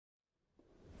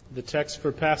The text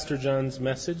for Pastor John's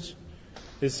message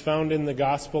is found in the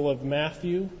Gospel of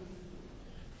Matthew,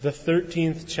 the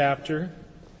 13th chapter,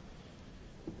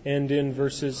 and in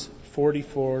verses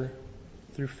 44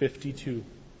 through 52.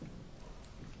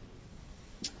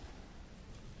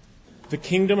 The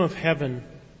kingdom of heaven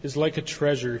is like a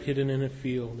treasure hidden in a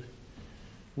field,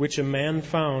 which a man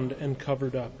found and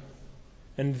covered up.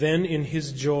 And then in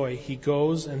his joy he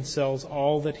goes and sells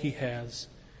all that he has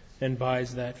and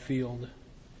buys that field.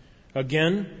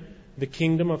 Again, the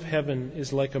kingdom of heaven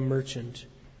is like a merchant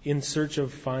in search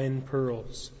of fine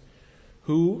pearls,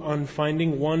 who, on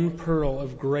finding one pearl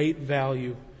of great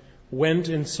value, went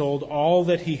and sold all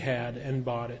that he had and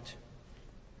bought it.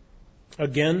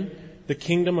 Again, the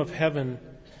kingdom of heaven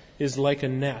is like a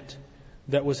net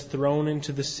that was thrown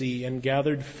into the sea and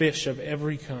gathered fish of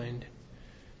every kind.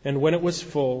 And when it was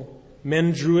full,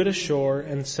 men drew it ashore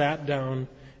and sat down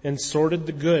and sorted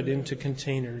the good into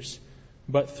containers,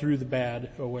 but threw the bad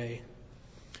away.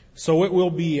 So it will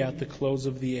be at the close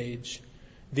of the age.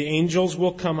 The angels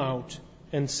will come out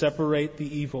and separate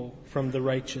the evil from the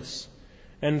righteous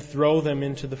and throw them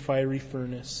into the fiery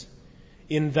furnace.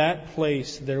 In that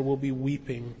place there will be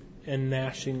weeping and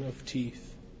gnashing of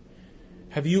teeth.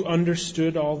 Have you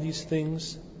understood all these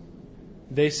things?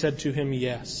 They said to him,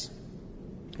 Yes.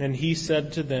 And he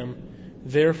said to them,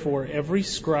 Therefore every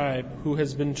scribe who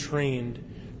has been trained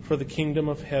for the kingdom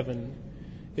of heaven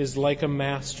is like a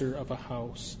master of a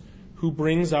house, who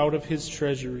brings out of his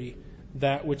treasury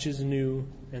that which is new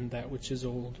and that which is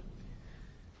old.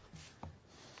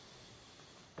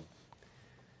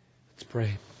 Let's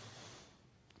pray.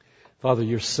 Father,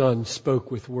 your Son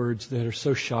spoke with words that are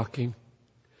so shocking.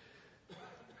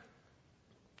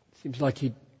 Seems like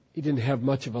he didn't have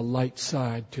much of a light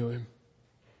side to him.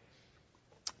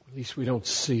 At least we don't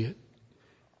see it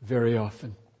very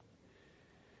often.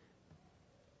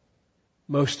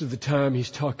 Most of the time he's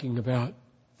talking about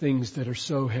things that are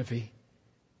so heavy.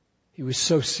 He was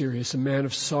so serious, a man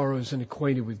of sorrows and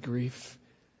acquainted with grief,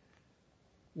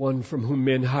 one from whom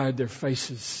men hide their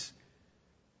faces.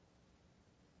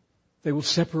 They will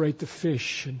separate the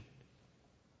fish and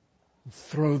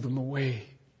throw them away.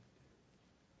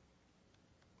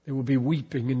 There will be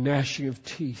weeping and gnashing of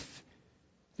teeth.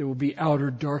 There will be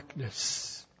outer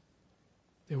darkness.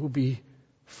 There will be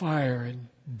fire and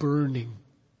burning.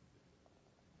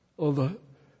 Oh,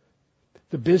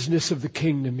 the business of the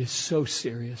kingdom is so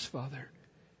serious, Father.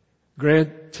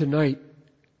 Grant tonight,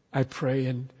 I pray,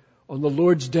 and on the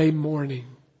Lord's Day morning,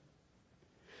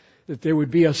 that there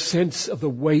would be a sense of the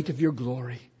weight of your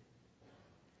glory,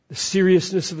 the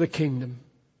seriousness of the kingdom,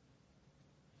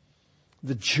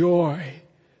 the joy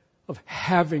of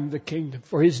having the kingdom.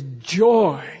 For his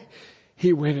joy,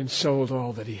 he went and sold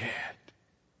all that he had.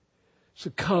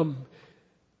 So come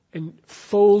and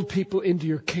fold people into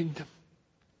your kingdom.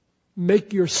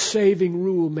 Make your saving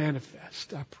rule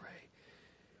manifest, I pray.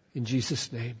 In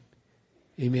Jesus' name,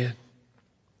 amen.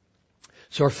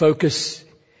 So our focus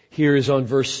here is on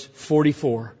verse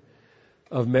 44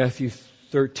 of Matthew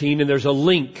 13. And there's a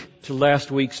link to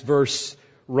last week's verse,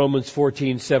 Romans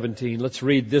 14:17. Let's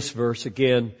read this verse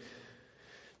again.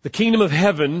 The kingdom of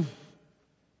heaven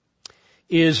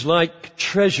is like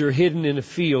treasure hidden in a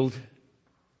field,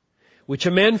 which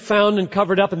a man found and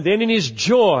covered up, and then in his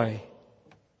joy,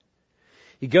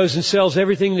 he goes and sells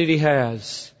everything that he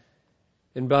has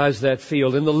and buys that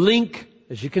field. And the link,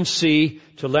 as you can see,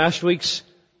 to last week's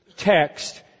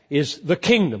text is the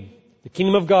kingdom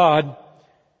of God.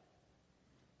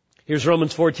 Here's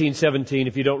Romans 14:17,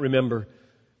 if you don't remember.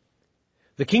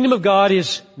 The kingdom of God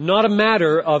is not a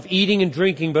matter of eating and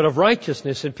drinking, but of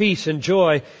righteousness and peace and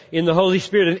joy in the Holy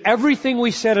Spirit. And everything we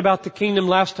said about the kingdom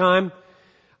last time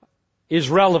is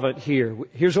relevant here.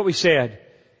 Here's what we said.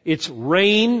 It's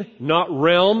reign, not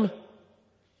realm.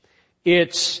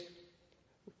 It's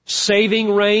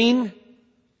saving reign,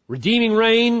 redeeming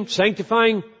reign,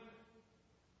 sanctifying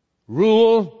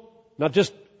rule, not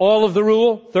just all of the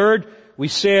rule. Third, we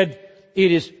said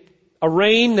it is a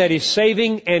reign that is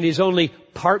saving and is only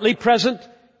partly present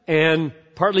and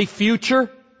partly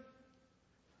future.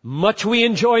 Much we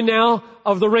enjoy now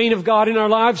of the reign of God in our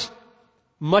lives.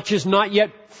 Much is not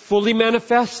yet fully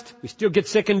manifest. We still get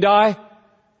sick and die.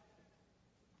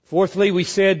 Fourthly, we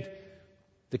said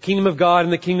the kingdom of God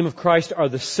and the kingdom of Christ are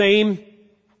the same.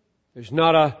 There's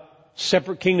not a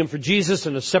separate kingdom for Jesus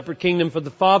and a separate kingdom for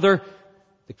the Father.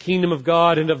 The kingdom of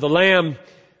God and of the Lamb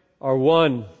are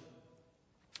one.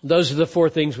 Those are the four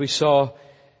things we saw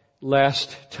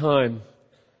last time.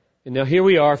 And now here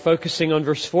we are focusing on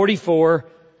verse 44.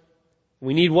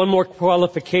 We need one more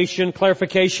clarification.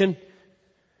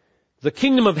 The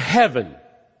kingdom of heaven.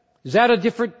 Is that a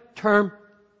different term?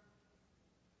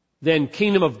 then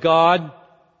kingdom of God,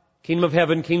 kingdom of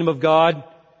heaven, kingdom of God.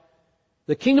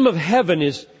 The kingdom of heaven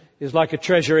is like a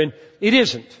treasure, and it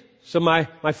isn't. So my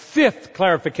fifth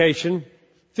clarification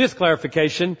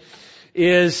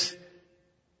is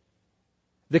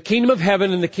the kingdom of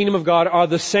heaven and the kingdom of God are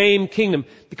the same kingdom.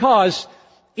 Because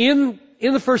in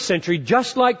the first century,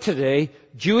 just like today,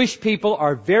 Jewish people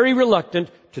are very reluctant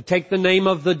to take the name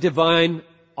of the divine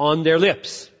on their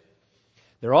lips.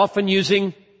 They're often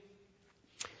using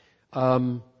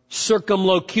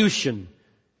circumlocution,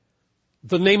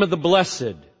 the name of the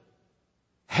blessed,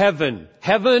 heaven.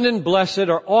 Heaven and blessed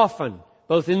are often,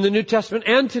 both in the New Testament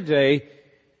and today,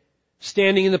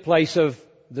 standing in the place of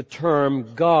the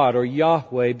term God or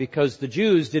Yahweh, because the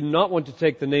Jews did not want to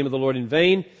take the name of the Lord in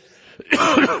vain.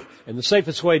 And the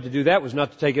safest way to do that was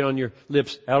not to take it on your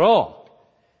lips at all.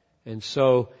 And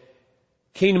so,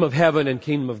 kingdom of heaven and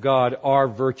kingdom of God are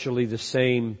virtually the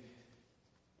same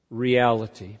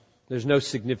reality. There's no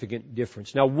significant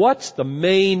difference. Now, what's the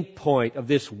main point of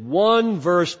this one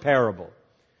verse parable?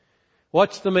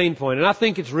 What's the main point? And I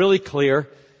think it's really clear.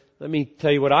 Let me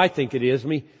tell you what I think it is. Let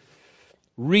me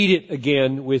read it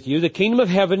again with you. The kingdom of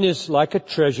heaven is like a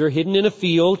treasure hidden in a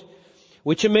field,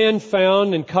 which a man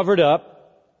found and covered up.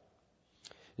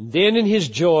 And then in his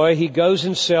joy, he goes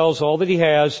and sells all that he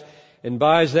has and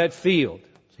buys that field.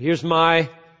 So here's my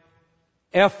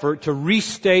effort to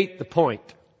restate the point.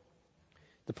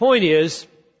 The point is,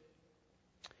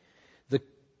 the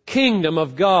kingdom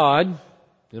of God,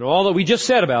 and all that we just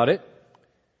said about it,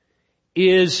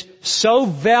 is so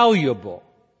valuable.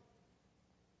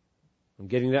 I'm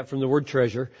getting that from the word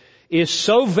treasure. Is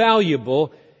so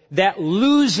valuable that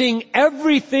losing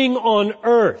everything on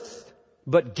earth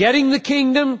but getting the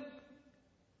kingdom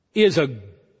is a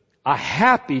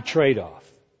happy trade-off.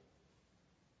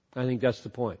 I think that's the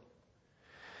point.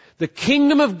 The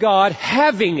kingdom of God,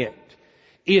 having it,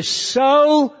 is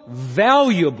so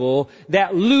valuable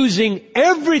that losing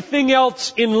everything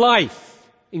else in life,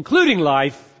 including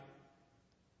life,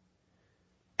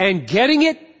 and getting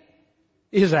it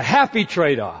is a happy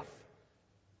trade-off.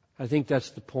 I think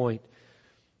that's the point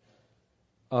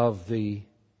of the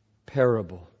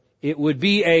parable. It would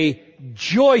be a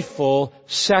joyful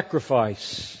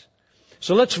sacrifice.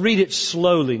 So let's read it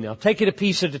slowly now. Take it a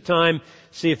piece at a time.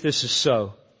 See if this is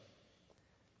so.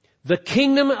 The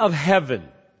kingdom of heaven.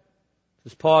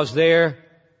 Just pause there.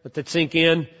 Let that sink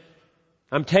in.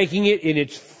 I'm taking it in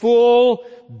its full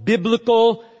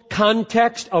biblical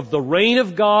context of the reign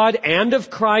of God and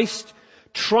of Christ,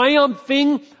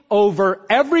 triumphing over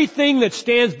everything that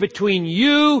stands between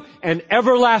you and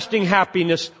everlasting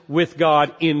happiness with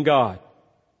God in God.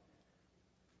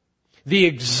 The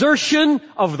exertion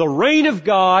of the reign of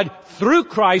God through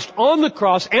Christ on the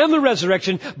cross and the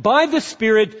resurrection by the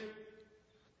Spirit,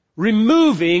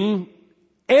 removing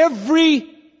every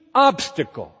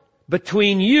obstacle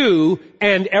between you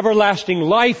and everlasting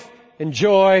life and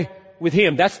joy with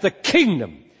Him. That's the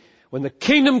kingdom. When the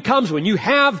kingdom comes, when you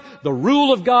have the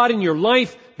rule of God in your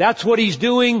life, that's what He's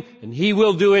doing, and He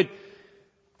will do it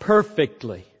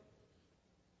perfectly.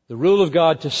 The rule of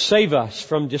God to save us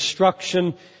from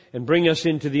destruction and bring us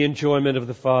into the enjoyment of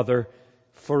the Father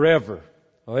forever.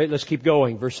 All right, let's keep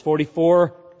going. Verse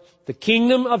 44. The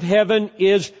kingdom of heaven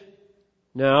is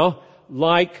now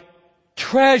like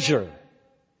treasure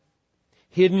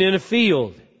hidden in a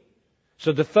field.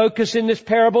 So the focus in this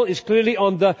parable is clearly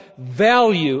on the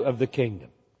value of the kingdom,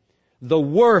 the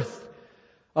worth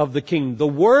of the kingdom, the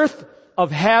worth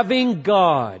of having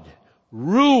God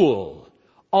rule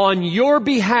on your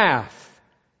behalf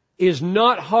is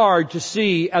not hard to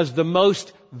see as the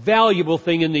most valuable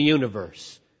thing in the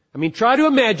universe. I mean, try to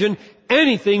imagine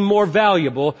anything more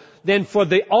valuable than for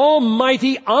the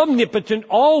almighty, omnipotent,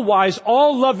 all-wise,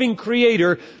 all-loving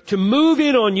Creator to move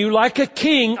in on you like a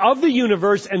king of the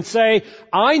universe and say,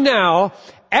 I now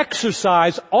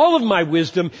exercise all of my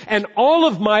wisdom and all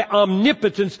of my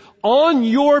omnipotence on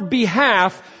your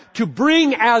behalf to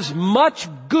bring as much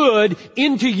good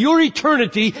into your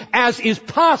eternity as is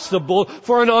possible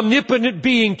for an omnipotent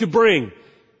being to bring.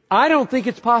 I don't think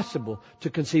it's possible to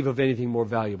conceive of anything more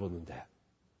valuable than that.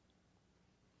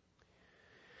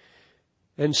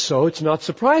 And so it's not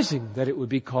surprising that it would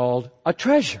be called a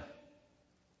treasure.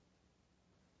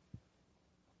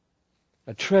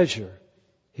 A treasure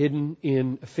hidden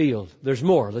in a field. There's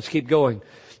more. Let's keep going.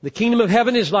 The kingdom of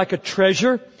heaven is like a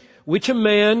treasure which a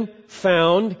man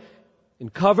found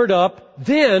and covered up.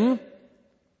 Then,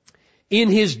 in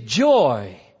his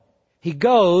joy, he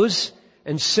goes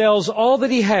and sells all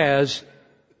that he has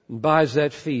and buys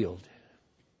that field.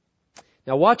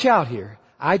 Now watch out here.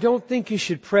 I don't think you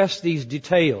should press these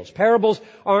details. Parables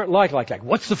aren't like that.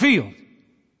 What's the field?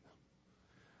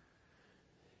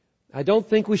 I don't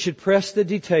think we should press the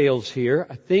details here.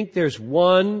 I think there's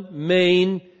one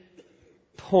main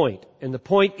point, and the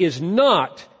point is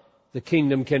not the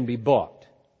kingdom can be bought.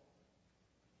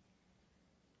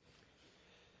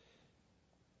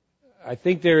 I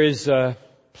think there is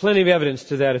plenty of evidence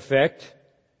to that effect.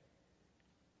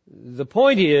 The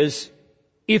point is,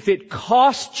 if it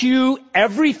costs you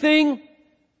everything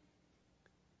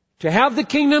to have the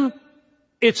kingdom,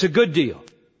 it's a good deal.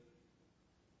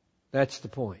 That's the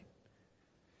point.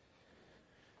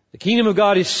 The kingdom of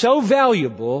God is so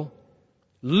valuable,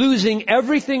 losing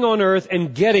everything on earth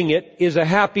and getting it is a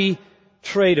happy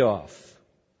trade-off.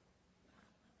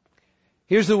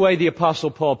 Here's the way the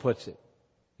Apostle Paul puts it.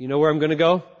 You know where I'm going to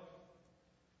go?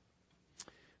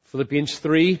 Philippians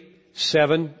 3,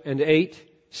 7, and 8.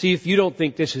 See if you don't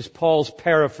think this is Paul's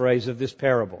paraphrase of this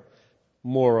parable,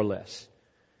 more or less.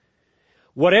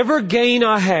 Whatever gain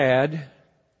I had,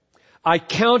 I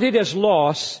counted as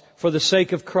loss for the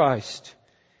sake of Christ.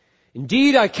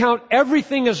 Indeed, I count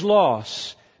everything as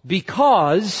loss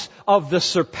because of the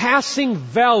surpassing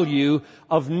value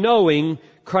of knowing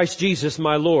Christ Jesus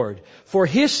my Lord. For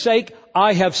His sake,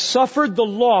 I have suffered the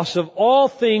loss of all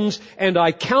things, and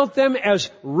I count them as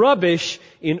rubbish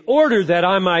in order that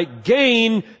I might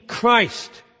gain Christ.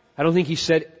 I don't think he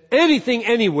said anything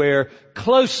anywhere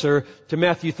closer to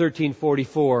Matthew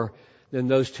 13:44 than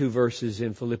those two verses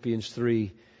in Philippians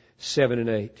 3, 7 and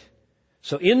 8.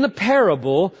 So in the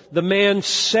parable, the man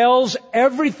sells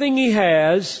everything he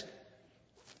has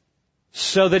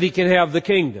so that he can have the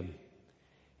kingdom.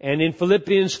 And in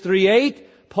Philippians 3:8,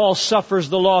 Paul suffers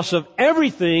the loss of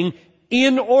everything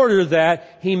in order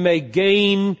that he may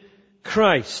gain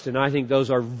Christ. And I think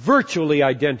those are virtually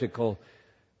identical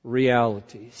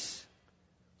realities.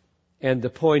 And the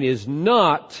point is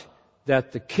not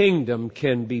that the kingdom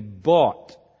can be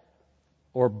bought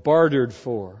or bartered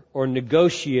for or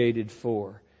negotiated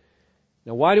for.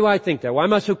 Now, why do I think that? Why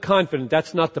am I so confident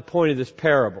that's not the point of this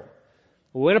parable?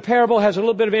 When a parable has a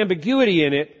little bit of ambiguity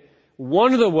in it,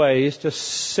 one of the ways to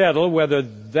settle whether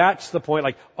that's the point,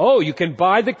 like, oh, you can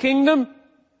buy the kingdom,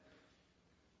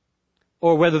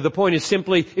 or whether the point is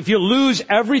simply, if you lose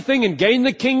everything and gain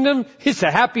the kingdom, it's a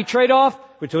happy trade-off,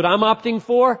 which is what I'm opting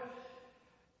for.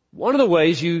 One of the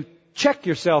ways you check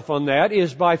yourself on that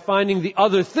is by finding the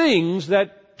other things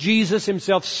that Jesus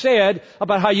Himself said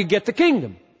about how you get the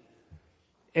kingdom.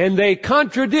 And they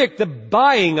contradict the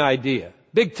buying idea,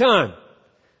 big time.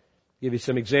 I'll give you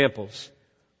some examples.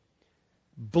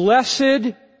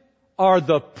 Blessed are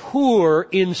the poor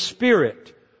in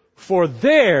spirit, for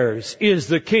theirs is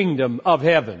the kingdom of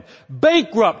heaven.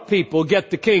 Bankrupt people get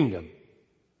the kingdom.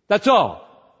 That's all.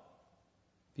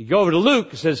 You go over to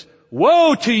Luke, it says,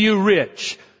 woe to you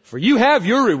rich, for you have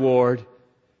your reward.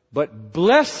 But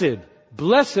blessed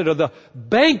are the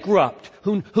bankrupt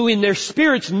who in their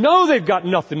spirits know they've got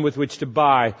nothing with which to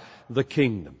buy the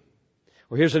kingdom.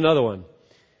 Or here's another one.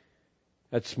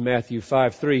 That's Matthew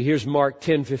 5:3. Here's Mark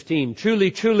 10:15.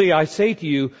 Truly, truly, I say to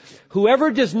you, whoever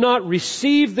does not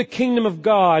receive the kingdom of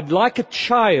God like a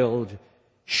child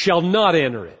shall not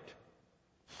enter it.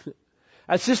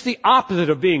 That's just the opposite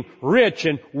of being rich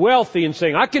and wealthy and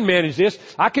saying, I can manage this,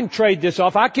 I can trade this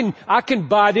off, I can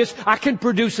buy this, I can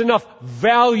produce enough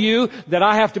value that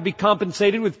I have to be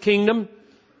compensated with kingdom.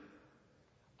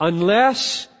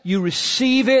 Unless you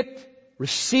receive it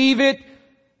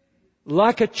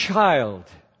like a child.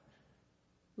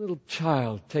 Little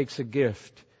child takes a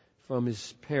gift from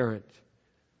his parent.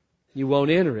 You won't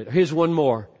enter it. Here's one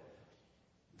more.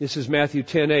 This is Matthew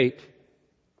 10:8.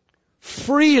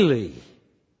 Freely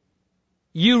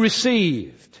you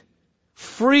received.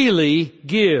 Freely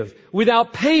give.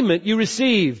 Without payment you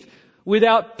received.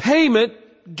 Without payment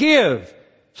give.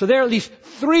 So there are at least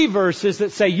 3 verses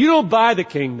that say you don't buy the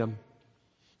kingdom.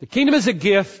 The kingdom is a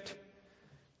gift.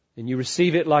 And you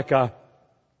receive it like a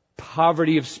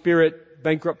poverty of spirit,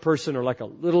 bankrupt person, or like a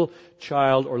little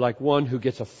child, or like one who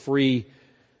gets a free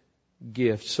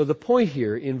gift. So the point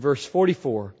here in verse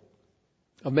 44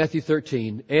 of Matthew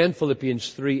 13 and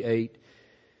Philippians 3:8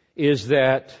 is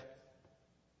that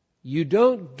you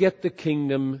don't get the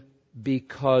kingdom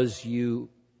because you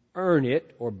earn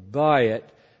it or buy it,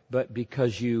 but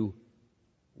because you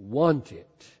want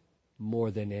it more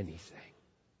than anything.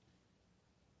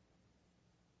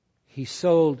 He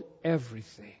sold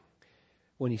everything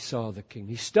when he saw the kingdom.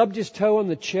 He stubbed his toe on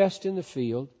the chest in the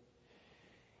field.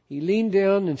 He leaned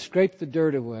down and scraped the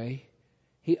dirt away.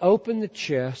 He opened the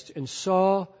chest and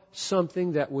saw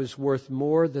something that was worth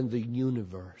more than the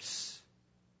universe.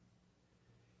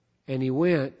 And he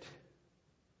went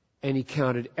and he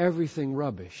counted everything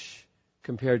rubbish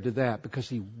compared to that because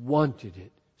he wanted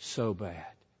it so bad.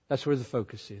 That's where the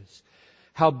focus is.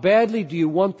 How badly do you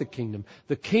want the kingdom?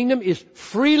 The kingdom is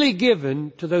freely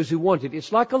given to those who want it.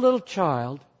 It's like a little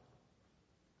child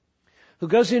who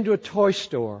goes into a toy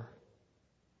store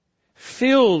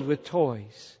filled with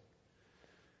toys.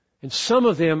 And some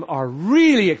of them are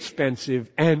really expensive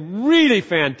and really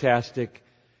fantastic.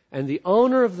 And the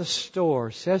owner of the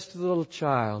store says to the little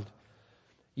child,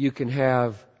 you can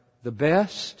have the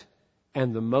best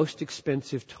and the most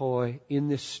expensive toy in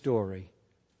this story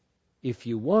if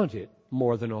you want it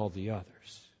more than all the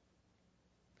others.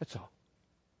 That's all.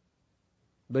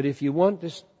 But if you want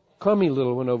this crummy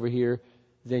little one over here,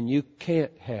 then you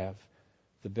can't have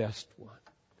the best one.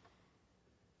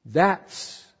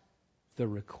 That's the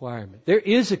requirement. There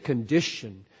is a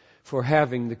condition for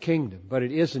having the kingdom, but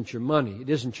it isn't your money, it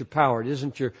isn't your power, it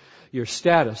isn't your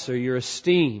status or your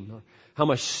esteem or how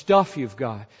much stuff you've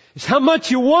got. It's how much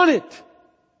you want it.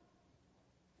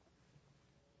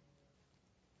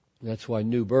 That's why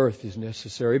new birth is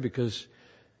necessary, because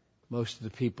most of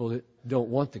the people don't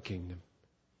want the kingdom.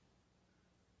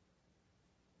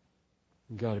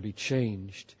 You've got to be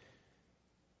changed.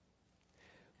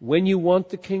 When you want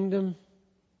the kingdom,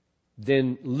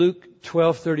 then Luke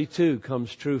 12:32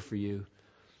 comes true for you.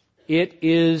 It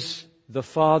is the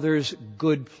Father's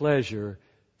good pleasure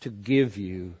to give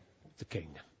you the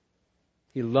kingdom.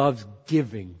 He loves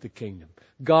giving the kingdom.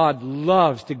 God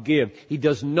loves to give. He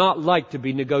does not like to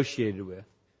be negotiated with.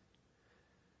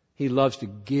 He loves to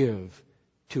give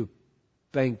to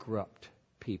bankrupt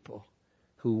people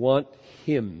who want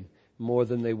Him more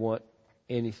than they want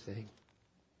anything.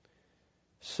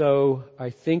 So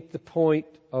I think the point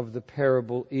of the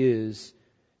parable is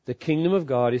the kingdom of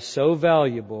God is so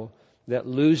valuable that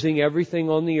losing everything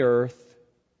on the earth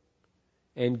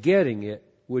and getting it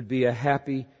would be a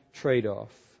happy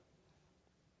trade-off.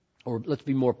 Or let's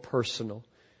be more personal.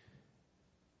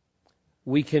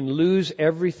 We can lose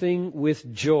everything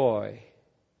with joy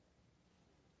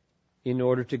in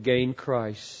order to gain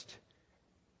Christ.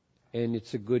 And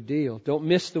it's a good deal. Don't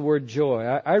miss the word joy.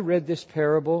 I read this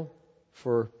parable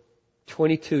for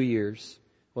 22 years.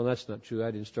 Well, that's not true. I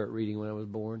didn't start reading when I was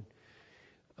born.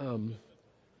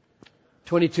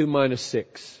 22 minus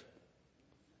 6.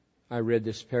 I read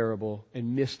this parable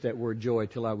and missed that word joy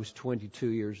till I was 22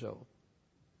 years old.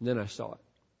 And then I saw it.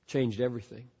 Changed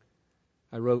everything.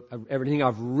 I wrote everything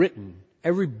I've written.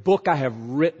 Every book I have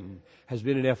written has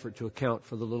been an effort to account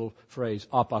for the little phrase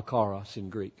apakaros in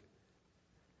Greek.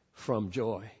 From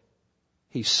joy.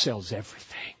 He sells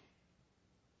everything.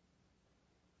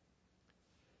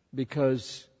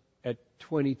 Because at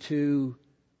 22,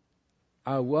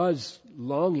 I was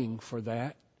longing for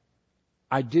that.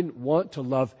 I didn't want to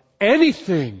love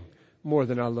anything more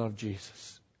than I love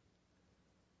Jesus.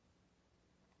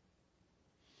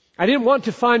 I didn't want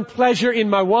to find pleasure in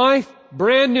my wife,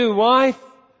 brand new wife,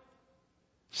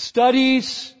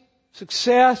 studies,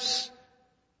 success.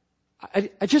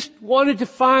 I just wanted to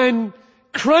find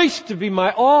Christ to be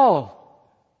my all.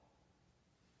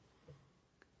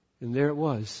 And there it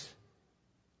was.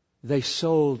 They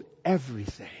sold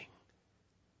everything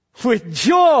with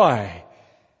joy.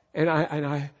 And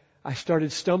I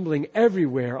started stumbling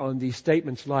everywhere on these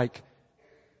statements like,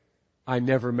 I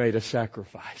never made a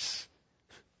sacrifice.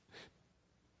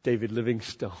 David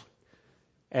Livingstone,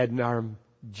 Adoniram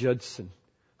Judson,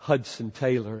 Hudson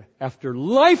Taylor, after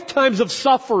lifetimes of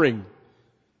suffering,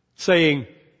 saying,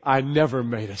 I never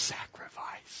made a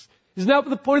sacrifice. Isn't that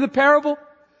the point of the parable?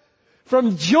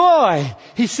 From joy,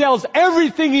 he sells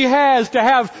everything he has to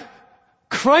have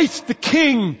Christ the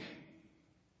King.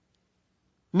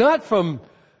 Not from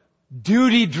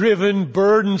duty-driven,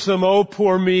 burdensome, oh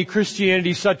poor me,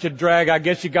 Christianity's such a drag, I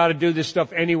guess you gotta do this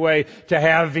stuff anyway to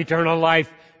have eternal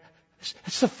life.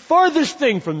 It's the farthest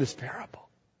thing from this parable.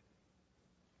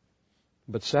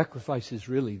 But sacrifice is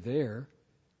really there.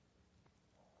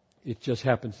 It just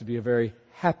happens to be a very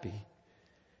happy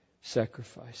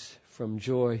sacrifice. From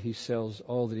joy, he sells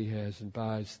all that he has and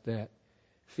buys that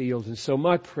field. And so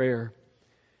my prayer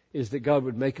is that God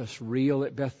would make us real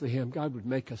at Bethlehem. God would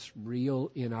make us real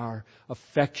in our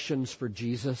affections for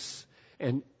Jesus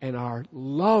and our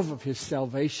love of His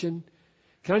salvation.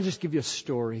 Can I just give you a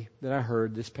story that I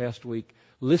heard this past week,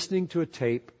 listening to a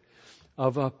tape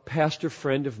of a pastor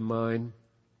friend of mine.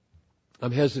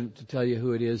 I'm hesitant to tell you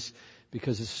who it is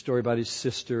because it's a story about his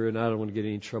sister and I don't want to get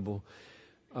any trouble.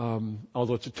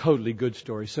 Although it's a totally good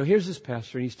story. So here's this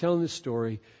pastor and he's telling this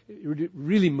story. It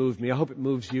really moved me. I hope it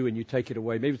moves you and you take it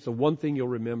away. Maybe it's the one thing you'll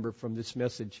remember from this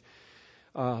message.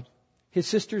 His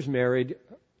sister's married.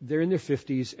 They're in their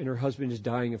 50s and her husband is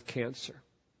dying of cancer.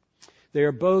 They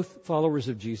are both followers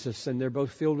of Jesus and they're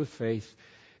both filled with faith.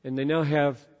 And they now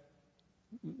have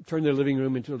turned their living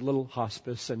room into a little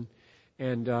hospice,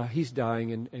 and he's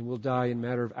dying and will die in a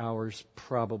matter of hours,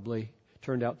 probably.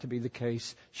 Turned out to be the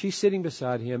case. She's sitting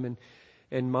beside him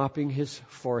and mopping his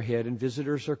forehead, and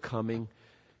visitors are coming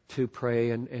to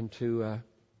pray and to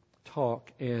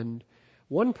talk. And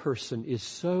one person is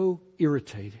so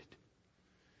irritated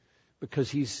because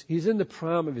he's in the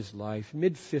prime of his life,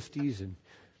 mid-50s,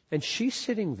 and she's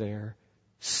sitting there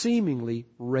seemingly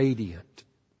radiant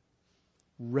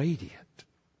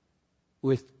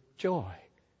with joy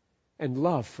and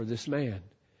love for this man.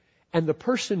 And the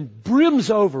person brims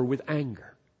over with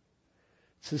anger.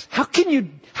 Says, how can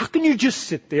you just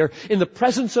sit there in the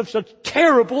presence of such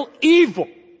terrible evil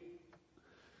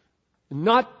and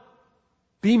not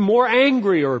be more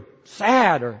angry or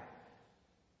sad? And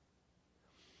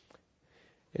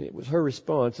it was her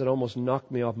response that almost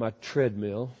knocked me off my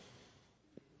treadmill.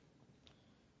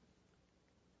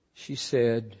 She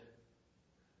said,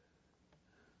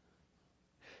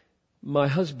 my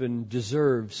husband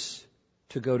deserves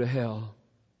to go to hell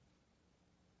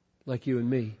like you and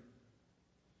me.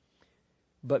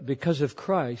 But because of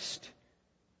Christ,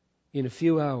 in a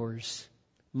few hours,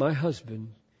 my husband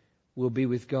will be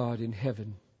with God in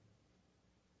heaven.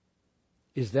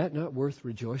 Is that not worth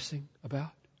rejoicing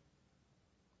about?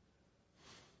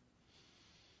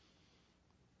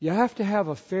 You have to have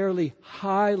a fairly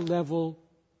high level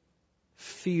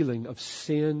feeling of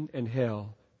sin and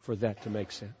hell for that to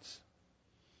make sense.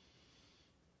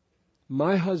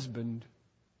 My husband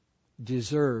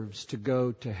deserves to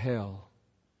go to hell.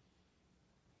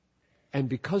 And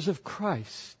because of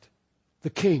Christ, the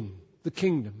King, the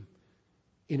kingdom,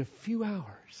 in a few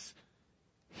hours,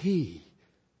 he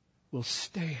will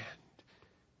stand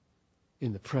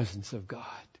in the presence of God,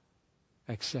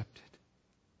 accepted.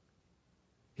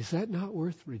 Is that not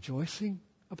worth rejoicing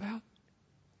about?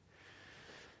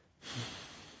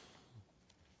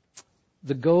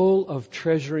 The goal of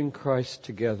treasuring Christ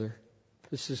together.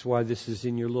 This is why this is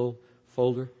in your little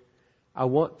folder. I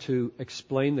want to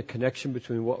explain the connection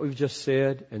between what we've just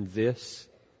said and this.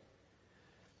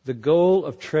 The goal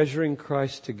of treasuring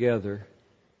Christ together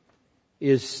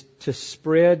is to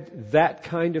spread that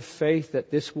kind of faith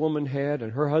that this woman had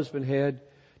and her husband had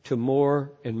to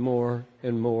more and more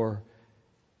and more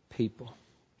people.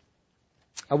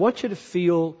 I want you to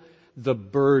feel the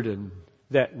burden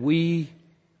that we,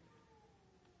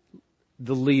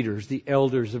 the leaders, the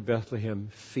elders of Bethlehem,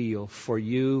 feel for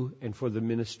you and for the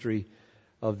ministry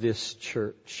of this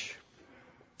church.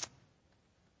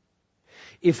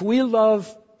 If we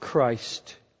love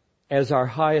Christ as our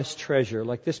highest treasure,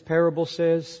 like this parable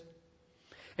says,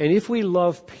 and if we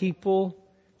love people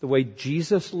the way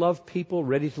Jesus loved people,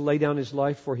 ready to lay down His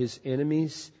life for His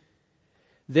enemies,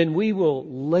 then we will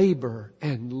labor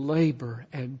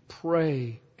and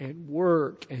pray and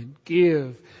work and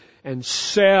give and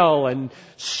sell and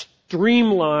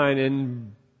streamline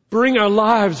and bring our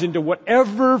lives into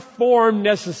whatever form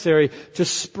necessary to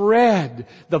spread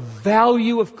the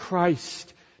value of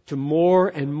Christ to more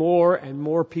and more and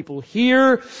more people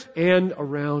here and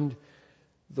around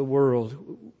the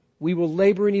world. We will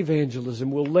labor in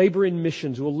evangelism. We'll labor in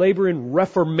missions. We'll labor in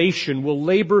reformation. We'll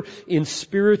labor in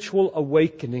spiritual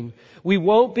awakening. We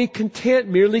won't be content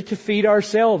merely to feed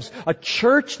ourselves. A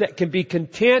church that can be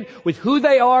content with who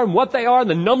they are and what they are and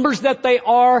the numbers that they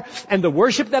are and the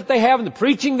worship that they have and the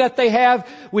preaching that they have,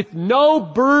 with no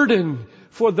burden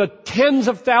for the tens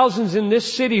of thousands in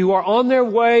this city who are on their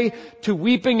way to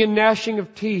weeping and gnashing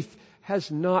of teeth,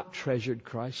 has not treasured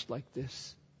Christ like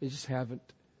this. They just haven't.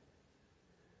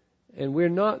 And we're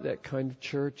not that kind of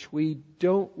church.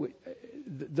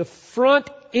 The front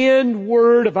end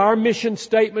word of our mission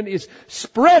statement is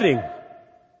spreading.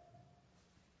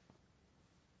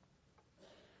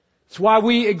 It's why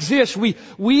we exist.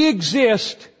 We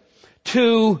exist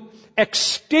to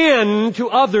extend to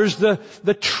others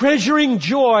the treasuring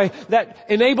joy that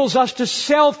enables us to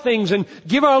sell things and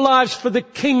give our lives for the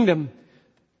kingdom.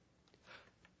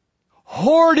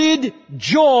 Hoarded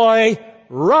joy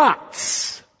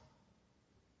rots.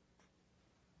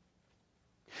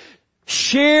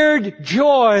 Shared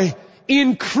joy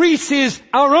increases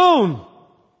our own.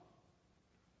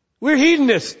 We're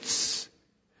hedonists.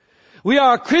 We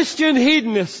are Christian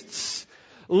hedonists,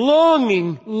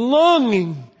 longing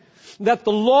that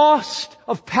the lost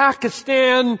of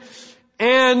Pakistan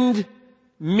and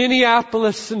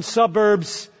Minneapolis and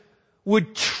suburbs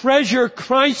would treasure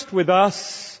Christ with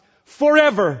us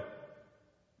forever.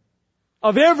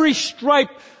 Of every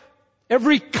stripe,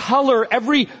 every color,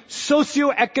 every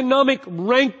socioeconomic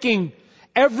ranking,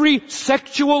 Every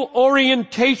sexual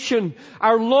orientation,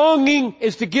 our longing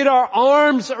is to get our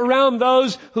arms around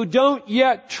those who don't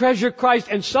yet treasure Christ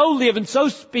and so live and so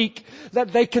speak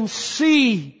that they can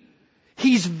see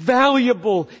He's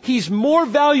valuable. He's more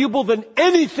valuable than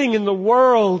anything in the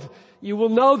world. You will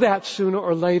know that sooner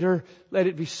or later. Let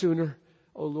it be sooner.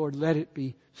 Oh Lord, let it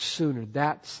be sooner.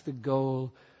 That's the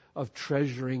goal of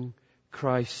treasuring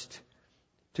Christ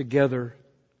together.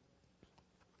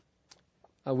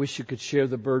 I wish you could share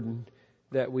the burden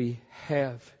that we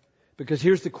have. Because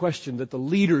here's the question that the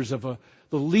leaders of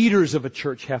a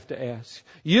church have to ask.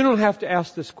 You don't have to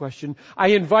ask this question. I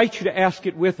invite you to ask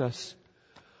it with us.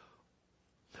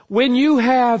 When you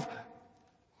have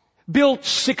built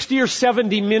 60 or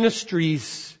 70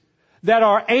 ministries that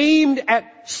are aimed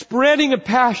at spreading a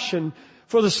passion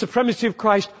for the supremacy of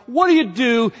Christ, what do you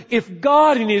do if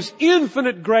God in His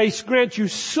infinite grace grants you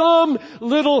some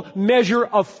little measure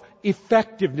of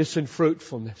effectiveness and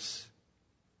fruitfulness?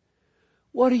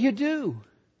 What do you do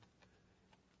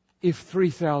if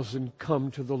 3,000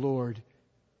 come to the Lord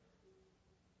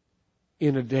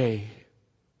in a day,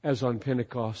 as on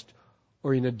Pentecost,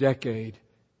 or in a decade?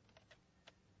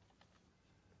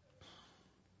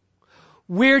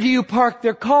 Where do you park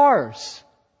their cars?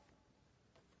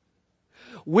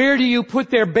 Where do you put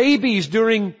their babies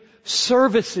during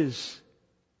services?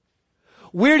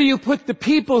 Where do you put the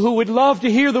people who would love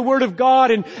to hear the Word of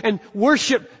God and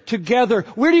worship together?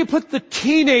 Where do you put the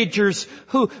teenagers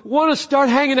who want to start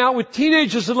hanging out with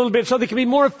teenagers a little bit so they can be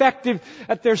more effective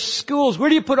at their schools? Where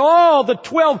do you put all the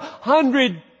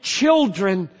 1,200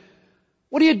 children?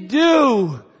 What do you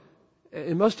do?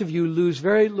 And most of you lose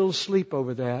very little sleep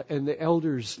over that, and the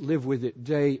elders live with it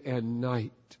day and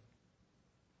night.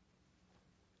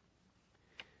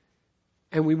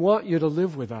 And we want you to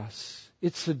live with us.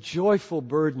 It's a joyful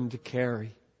burden to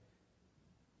carry.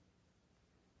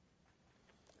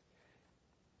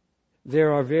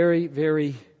 There are very,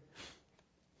 very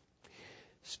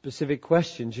specific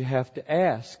questions you have to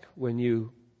ask when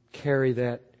you carry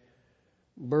that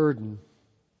burden.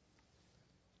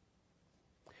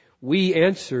 We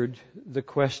answered the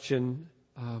question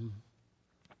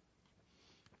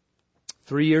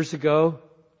 3 years ago.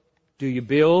 Do you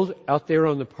build out there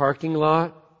on the parking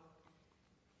lot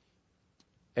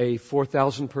a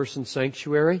 4,000 person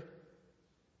sanctuary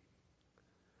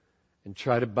and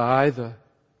try to buy the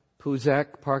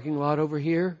Puzak parking lot over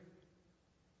here?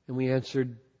 And we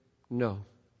answered, no.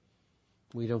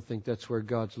 We don't think that's where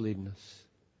God's leading us.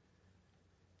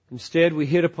 Instead, we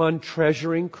hit upon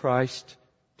treasuring Christ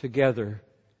together,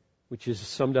 which is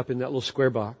summed up in that little square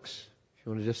box. If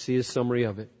you want to just see a summary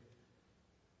of it.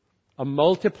 A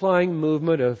multiplying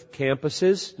movement of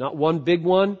campuses, not one big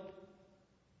one,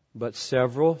 but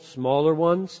several smaller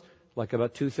ones, like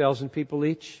about 2,000 people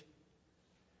each.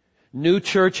 New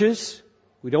churches.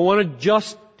 We don't want to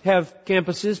just have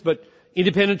campuses, but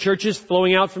independent churches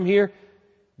flowing out from here.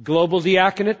 Global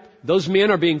Diaconate. Those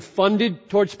men are being funded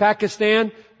towards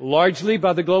Pakistan, largely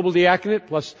by the Global Diaconate,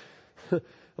 plus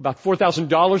about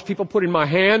 $4,000 people put in my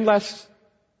hand last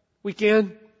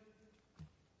weekend.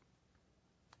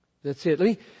 That's it.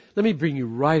 Let me bring you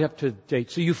right up to date.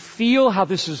 So you feel how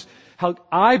this is, how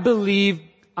I believe.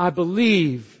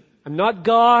 I'm not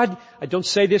God. I don't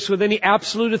say this with any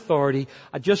absolute authority.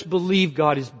 I just believe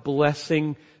God is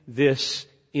blessing this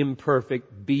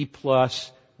imperfect B+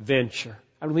 venture.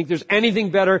 I don't think there's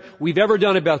anything better we've ever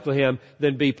done at Bethlehem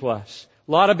than B+. A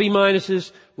lot of B-, a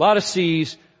lot of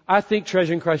C's. I think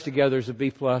Treasuring Christ Together is a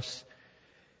B+.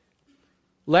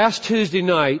 Last Tuesday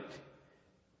night,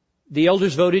 the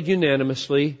elders voted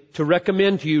unanimously to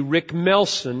recommend to you Rick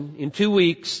Melson in 2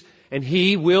 weeks, and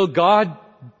he will, God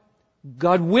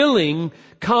willing,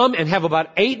 come and have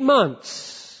about 8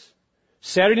 months,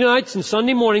 Saturday nights and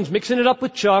Sunday mornings, mixing it up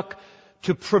with Chuck,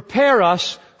 to prepare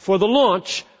us for the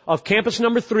launch of campus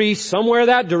number 3, somewhere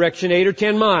that direction, 8 or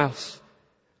 10 miles.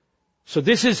 So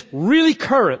this is really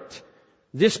current.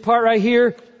 This part right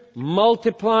here,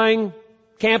 multiplying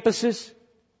campuses,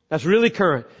 that's really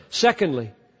current.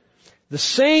 Secondly, the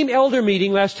same elder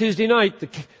meeting last Tuesday night,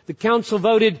 the council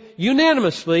voted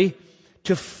unanimously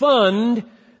to fund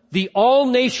the All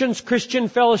Nations Christian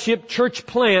Fellowship church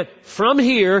plant from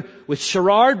here with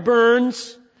Sherrard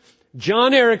Burns,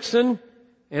 John Erickson,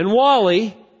 and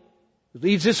Wally, who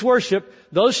leads this worship.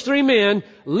 Those 3 men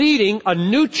leading a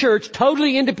new church,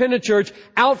 totally independent church,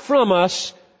 out from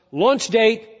us. Launch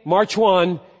date, March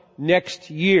 1 next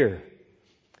year.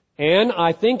 And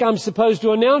I think I'm supposed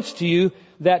to announce to you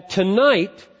that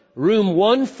tonight, room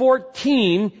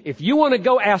 114, if you want to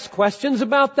go ask questions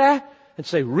about that and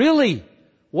say, really,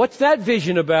 what's that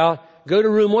vision about? Go to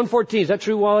room 114. Is that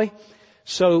true, Wally?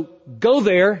 So go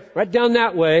there, right down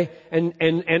that way,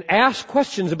 and ask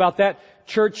questions about that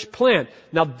church plant.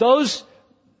 Now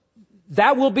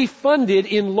that will be funded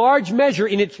in large measure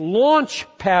in its launch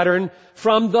pattern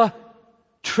from the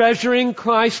Treasuring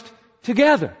Christ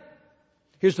Together.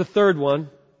 Here's the third one.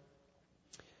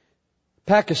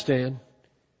 Pakistan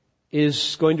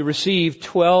is going to receive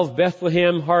 12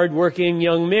 Bethlehem hard-working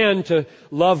young men to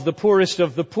love the poorest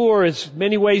of the poor as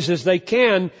many ways as they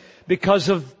can because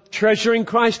of Treasuring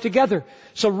Christ Together.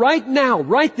 So right now,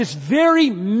 right this very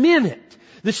minute,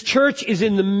 this church is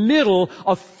in the middle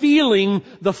of feeling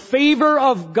the favor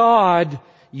of God.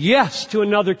 Yes to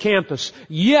another campus.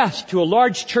 Yes to a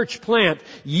large church plant.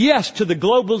 Yes to the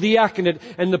global diaconate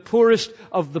and the poorest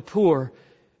of the poor.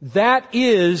 That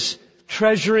is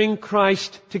Treasuring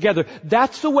Christ Together.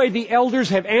 That's the way the elders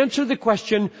have answered the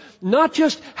question, not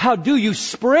just how do you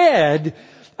spread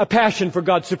a passion for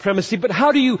God's supremacy, but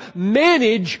how do you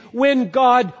manage when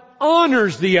God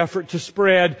honors the effort to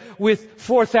spread with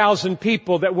 4,000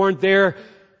 people that weren't there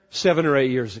 7 or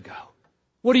 8 years ago?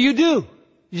 What do? You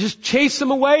just chase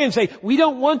them away and say, we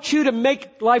don't want you to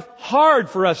make life hard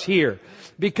for us here.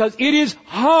 Because it is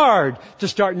hard to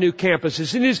start new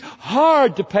campuses. It is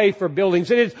hard to pay for buildings.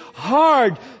 It is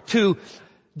hard to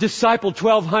disciple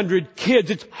 1,200 kids.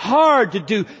 It's hard to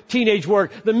do teenage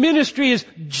work. The ministry is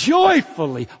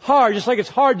joyfully hard, just like it's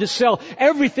hard to sell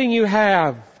everything you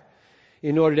have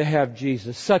in order to have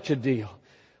Jesus. Such a deal.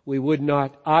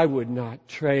 I would not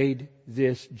trade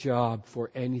this job for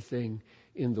anything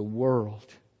in the world.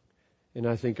 And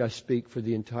I think I speak for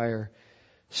the entire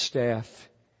staff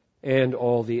and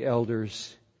all the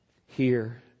elders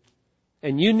here.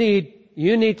 And you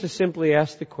need to simply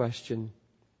ask the question,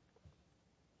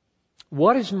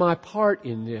 what is my part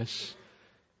in this?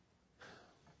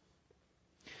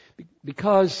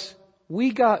 Because we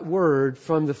got word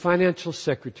from the financial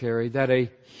secretary that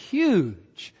a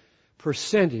huge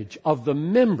percentage of the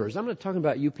members, I'm not talking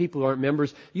about you people who aren't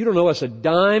members, you don't owe us a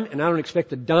dime, and I don't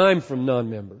expect a dime from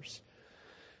non-members.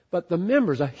 But the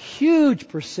members, a huge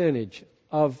percentage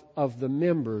of the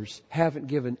members haven't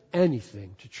given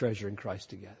anything to Treasuring Christ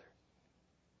Together.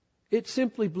 It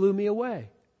simply blew me away.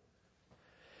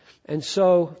 And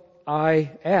so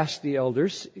I asked the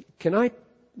elders, can I,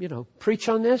 preach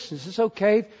on this? Is this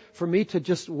okay for me to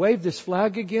just wave this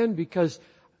flag again? Because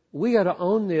we got to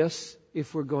own this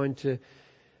if we're going to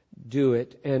do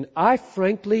it. And I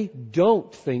frankly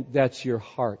don't think that's your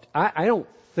heart. I don't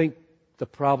think the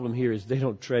problem here is they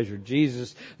don't treasure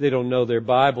Jesus. They don't know their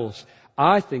Bibles.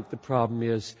 I think the problem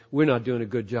is we're not doing a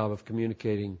good job of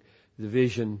communicating the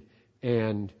vision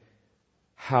and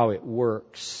how it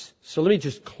works. So let me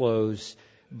just close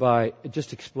by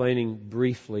just explaining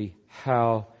briefly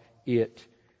how it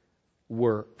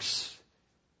works.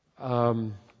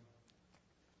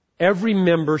 Every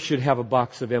member should have a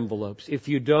box of envelopes. If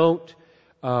you don't,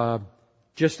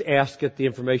 just ask at the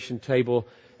information table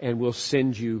and we'll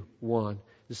send you one.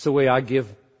 This is the way I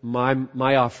give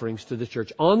my offerings to the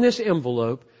church. On this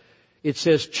envelope, it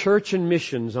says Church and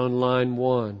Missions on line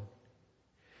 1.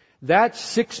 That's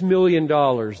 $6 million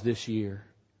this year.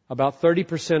 About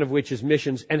 30% of which is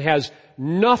missions and has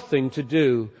nothing to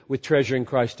do with Treasuring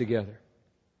Christ Together.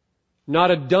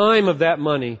 Not a dime of that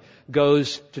money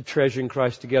goes to Treasuring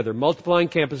Christ Together. Multiplying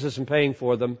campuses and paying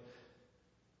for them,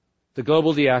 the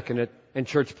Global Diaconate, and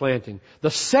church planting.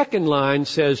 The second line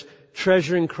says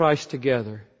Treasuring Christ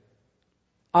Together.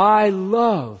 I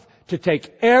love to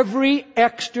take every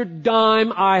extra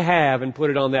dime I have and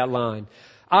put it on that line.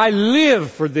 I live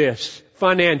for this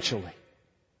financially.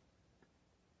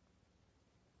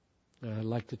 I'd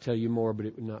like to tell you more, but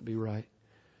it would not be right.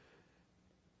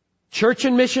 Church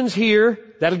and missions here,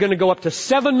 that's going to go up to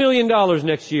 $7 million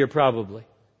next year probably.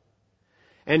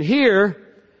 And here,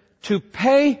 to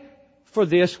pay for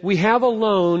this, we have a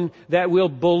loan that will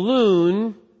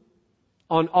balloon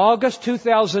on August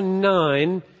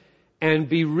 2009 and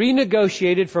be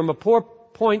renegotiated from a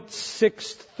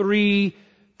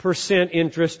 4.63%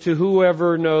 interest to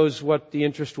whoever knows what the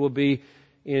interest will be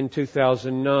in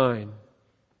 2009.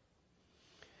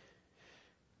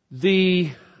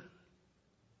 The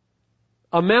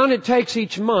amount it takes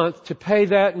each month to pay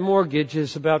that mortgage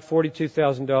is about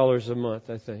 $42,000 a month,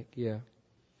 I think. Yeah.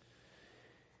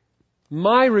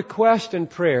 My request and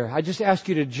prayer, I just ask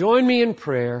you to join me in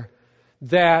prayer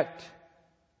that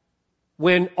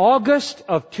when August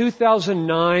of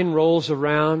 2009 rolls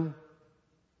around,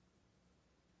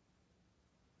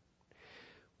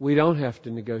 we don't have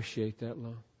to negotiate that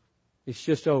loan. It's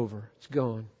just over. It's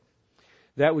gone.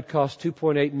 That would cost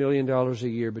 $2.8 million a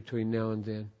year between now and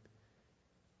then.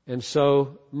 And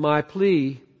so my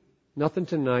plea, nothing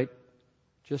tonight,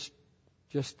 just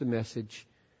just the message,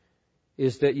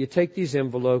 is that you take these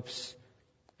envelopes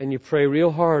and you pray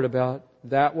real hard about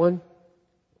that one,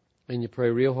 and you pray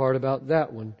real hard about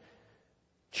that one.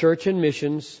 Church and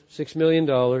missions, $6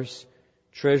 million.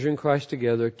 Treasuring Christ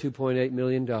Together, $2.8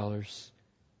 million.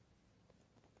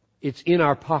 It's in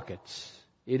our pockets.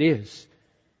 It is.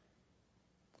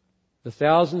 The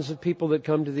thousands of people that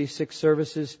come to these 6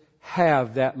 services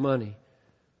have that money.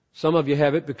 Some of you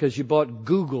have it because you bought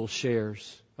Google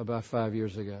shares about 5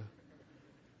 years ago.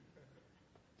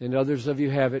 And others of you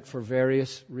have it for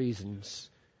various reasons.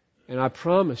 And I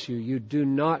promise you, you do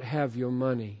not have your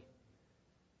money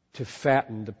to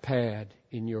fatten the pad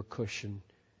in your cushion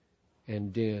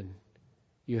and den.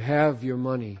 You have your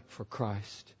money for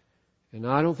Christ. And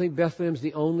I don't think Bethlehem's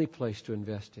the only place to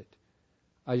invest it.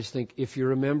 I just think if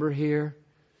you're a member here,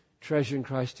 Treasuring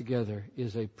Christ Together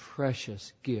is a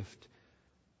precious gift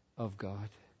of God.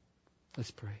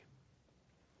 Let's pray.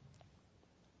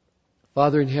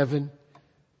 Father in heaven,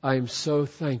 I am so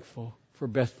thankful for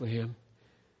Bethlehem.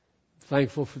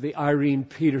 Thankful for the Irene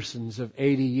Petersons of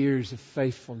 80 years of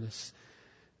faithfulness.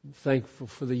 I'm thankful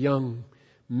for the young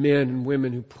men and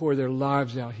women who pour their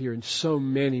lives out here in so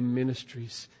many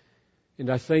ministries. And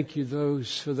I thank you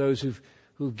for those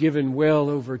who've given well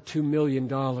over $2 million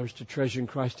to Treasuring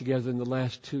Christ Together in the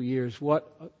last 2 years. What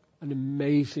an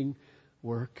amazing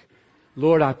work.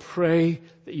 Lord, I pray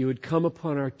that you would come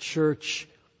upon our church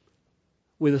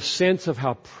with a sense of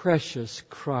how precious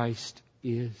Christ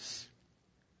is.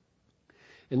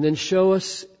 And then show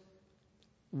us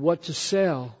what to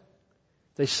sell.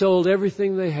 They sold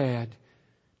everything they had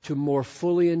to more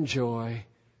fully enjoy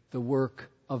the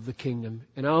work of the kingdom.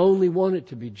 And I only want it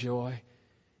to be joy.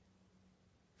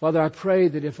 Father, I pray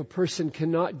that if a person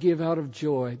cannot give out of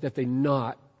joy, that they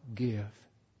not give.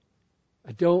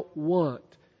 I don't want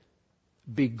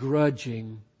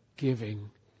begrudging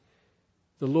giving.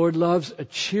 The Lord loves a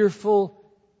cheerful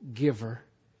giver.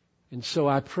 And so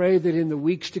I pray that in the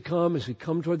weeks to come, as we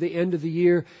come toward the end of the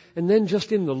year, and then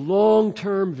just in the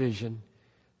long-term vision,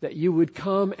 that you would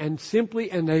come and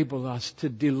simply enable us to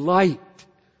delight,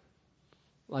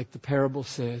 like the parable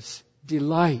says,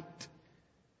 delight,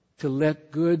 to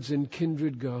let goods and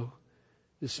kindred go.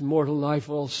 This mortal life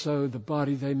also, the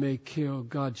body they may kill,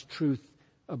 God's truth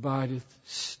abideth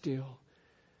still.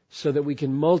 So that we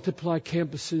can multiply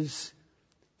campuses,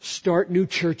 start new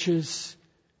churches,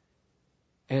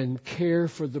 and care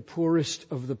for the poorest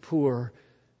of the poor.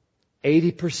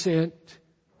 80%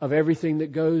 of everything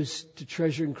that goes to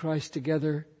Treasuring Christ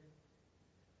Together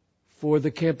for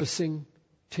the campusing,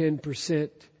 10%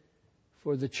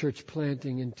 for the church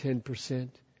planting, and 10%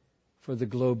 for the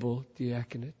global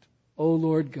diaconate. Oh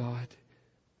Lord God,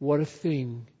 what a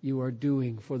thing you are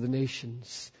doing for the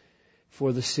nations,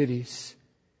 for the cities,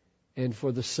 and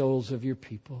for the souls of your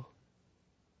people.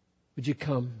 Would you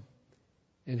come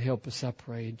and help us, I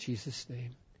pray, in Jesus'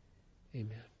 name.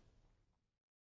 Amen.